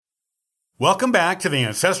Welcome back to the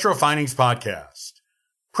Ancestral Findings Podcast.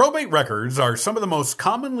 Probate records are some of the most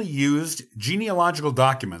commonly used genealogical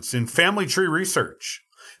documents in family tree research.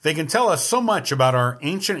 They can tell us so much about our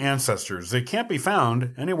ancient ancestors that can't be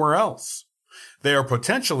found anywhere else. They are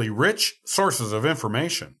potentially rich sources of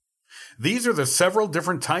information. These are the several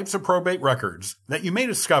different types of probate records that you may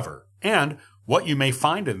discover and what you may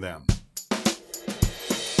find in them.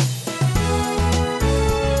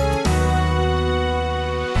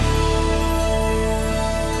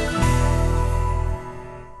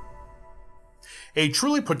 A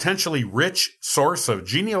truly potentially rich source of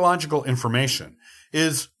genealogical information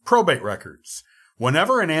is probate records.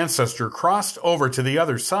 Whenever an ancestor crossed over to the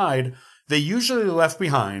other side, they usually left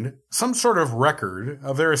behind some sort of record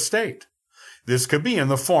of their estate. This could be in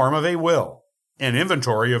the form of a will, an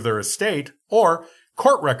inventory of their estate, or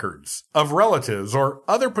court records of relatives or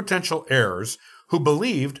other potential heirs who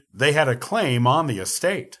believed they had a claim on the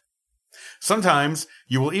estate. Sometimes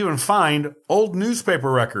you will even find old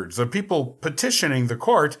newspaper records of people petitioning the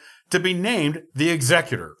court to be named the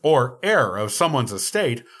executor or heir of someone's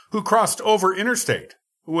estate who crossed over interstate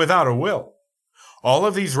without a will. All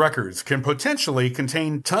of these records can potentially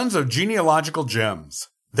contain tons of genealogical gems.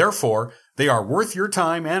 Therefore, they are worth your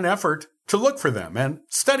time and effort to look for them and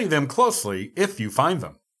study them closely if you find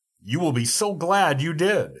them. You will be so glad you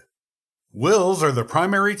did. Wills are the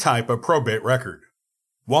primary type of probate record.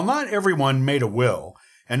 While not everyone made a will,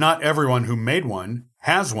 and not everyone who made one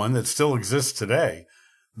has one that still exists today,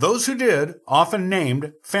 those who did often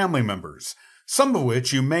named family members, some of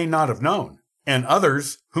which you may not have known, and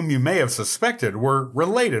others whom you may have suspected were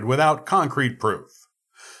related without concrete proof.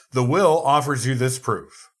 The will offers you this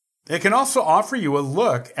proof. It can also offer you a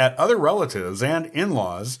look at other relatives and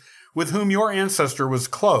in-laws with whom your ancestor was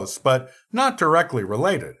close but not directly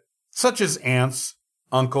related, such as aunts,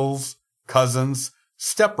 uncles, cousins,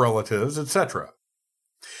 step-relatives, etc.,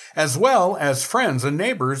 as well as friends and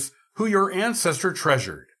neighbors who your ancestor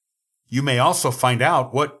treasured. You may also find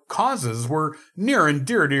out what causes were near and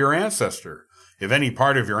dear to your ancestor, if any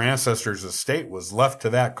part of your ancestor's estate was left to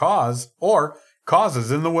that cause, or causes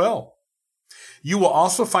in the will. You will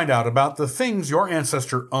also find out about the things your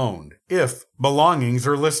ancestor owned, if belongings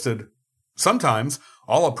are listed. Sometimes,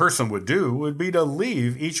 all a person would do would be to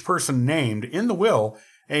leave each person named in the will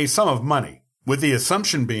a sum of money, with the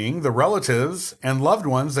assumption being the relatives and loved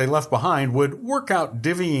ones they left behind would work out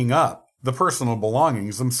divvying up the personal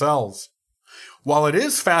belongings themselves. While it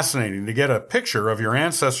is fascinating to get a picture of your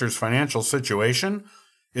ancestors' financial situation,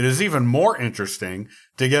 it is even more interesting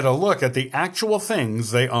to get a look at the actual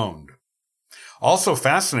things they owned. Also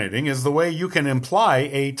fascinating is the way you can imply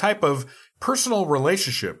a type of personal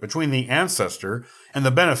relationship between the ancestor and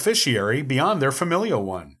the beneficiary beyond their familial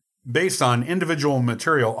one, based on individual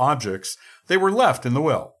material objects they were left in the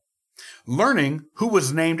will. Learning who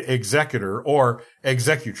was named executor or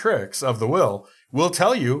executrix of the will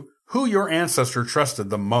tell you who your ancestor trusted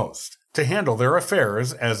the most to handle their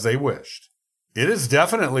affairs as they wished. It is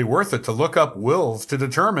definitely worth it to look up wills to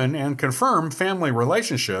determine and confirm family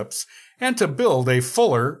relationships and to build a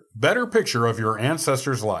fuller, better picture of your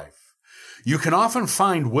ancestor's life. You can often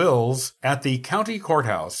find wills at the county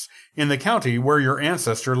courthouse in the county where your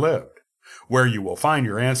ancestor lived, where you will find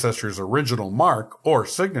your ancestor's original mark or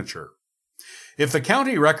signature. If the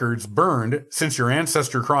county records burned since your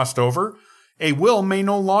ancestor crossed over, a will may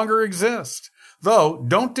no longer exist, though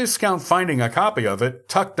don't discount finding a copy of it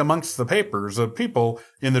tucked amongst the papers of people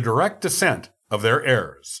in the direct descent of their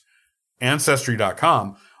heirs.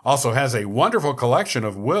 Ancestry.com also has a wonderful collection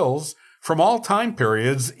of wills from all time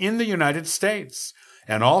periods in the United States,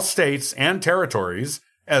 and all states and territories,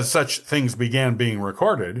 as such things began being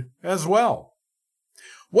recorded, as well.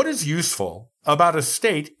 What is useful about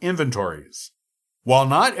estate inventories? While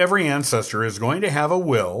not every ancestor is going to have a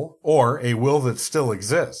will, or a will that still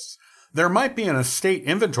exists, there might be an estate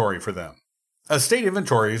inventory for them. Estate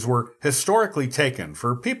inventories were historically taken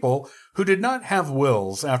for people who did not have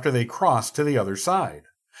wills after they crossed to the other side.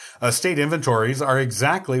 Estate inventories are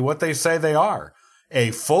exactly what they say they are,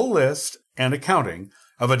 a full list and accounting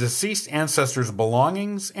of a deceased ancestor's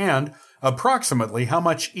belongings and approximately how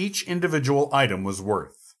much each individual item was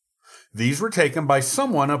worth. These were taken by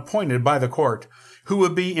someone appointed by the court who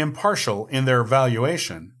would be impartial in their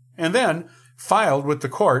valuation, and then filed with the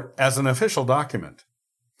court as an official document.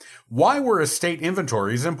 Why were estate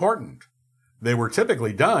inventories important? They were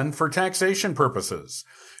typically done for taxation purposes,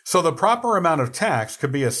 so the proper amount of tax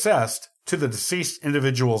could be assessed to the deceased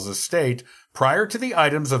individual's estate prior to the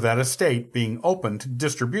items of that estate being open to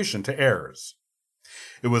distribution to heirs.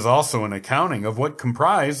 It was also an accounting of what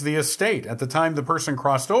comprised the estate at the time the person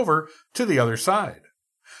crossed over to the other side.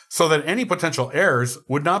 so that any potential heirs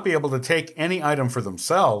would not be able to take any item for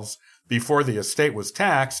themselves before the estate was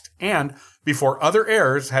taxed and before other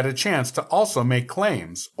heirs had a chance to also make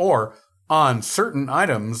claims or on certain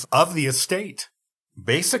items of the estate.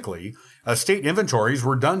 Basically, estate inventories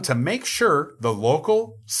were done to make sure the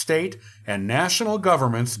local, state, and national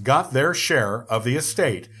governments got their share of the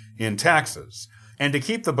estate in taxes, and to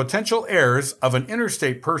keep the potential heirs of an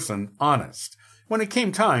interstate person honest when it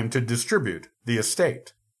came time to distribute the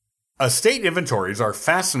estate. Estate inventories are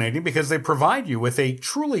fascinating because they provide you with a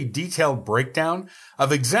truly detailed breakdown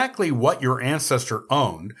of exactly what your ancestor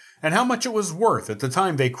owned and how much it was worth at the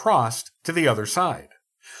time they crossed to the other side.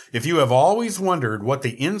 If you have always wondered what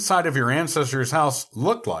the inside of your ancestor's house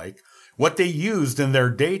looked like, what they used in their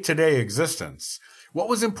day-to-day existence, what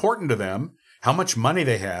was important to them, how much money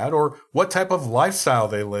they had, or what type of lifestyle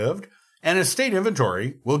they lived, an estate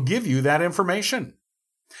inventory will give you that information.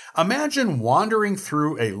 Imagine wandering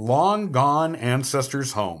through a long-gone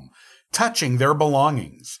ancestor's home, touching their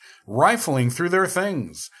belongings, rifling through their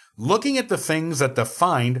things, looking at the things that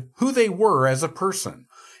defined who they were as a person,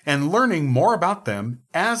 and learning more about them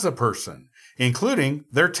as a person, including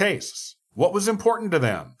their tastes, what was important to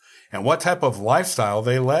them, and what type of lifestyle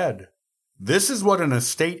they led. This is what an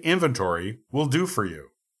estate inventory will do for you.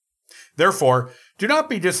 Therefore, do not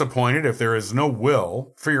be disappointed if there is no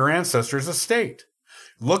will for your ancestor's estate.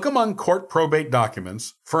 Look among court probate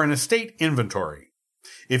documents for an estate inventory.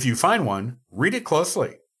 If you find one, read it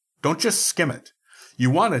closely. Don't just skim it.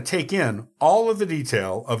 You want to take in all of the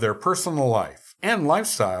detail of their personal life and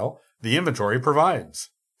lifestyle the inventory provides.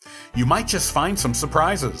 You might just find some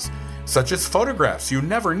surprises, such as photographs you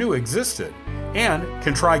never knew existed, and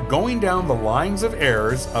can try going down the lines of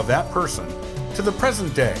heirs of that person to the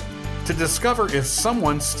present day to discover if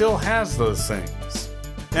someone still has those things.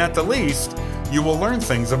 At the least, you will learn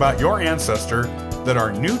things about your ancestor that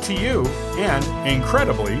are new to you and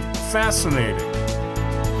incredibly fascinating.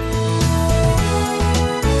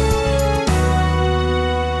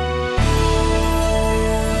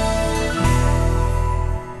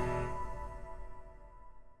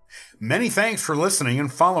 Many thanks for listening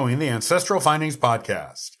and following the Ancestral Findings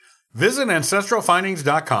podcast. Visit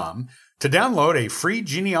ancestralfindings.com to download a free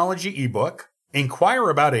genealogy ebook, inquire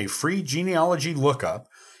about a free genealogy lookup,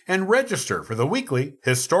 and register for the weekly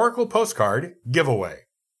historical postcard giveaway.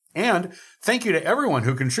 And thank you to everyone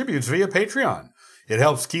who contributes via Patreon. It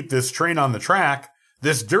helps keep this train on the track,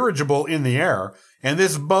 this dirigible in the air, and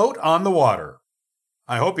this boat on the water.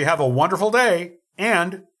 I hope you have a wonderful day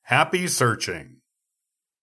and happy searching.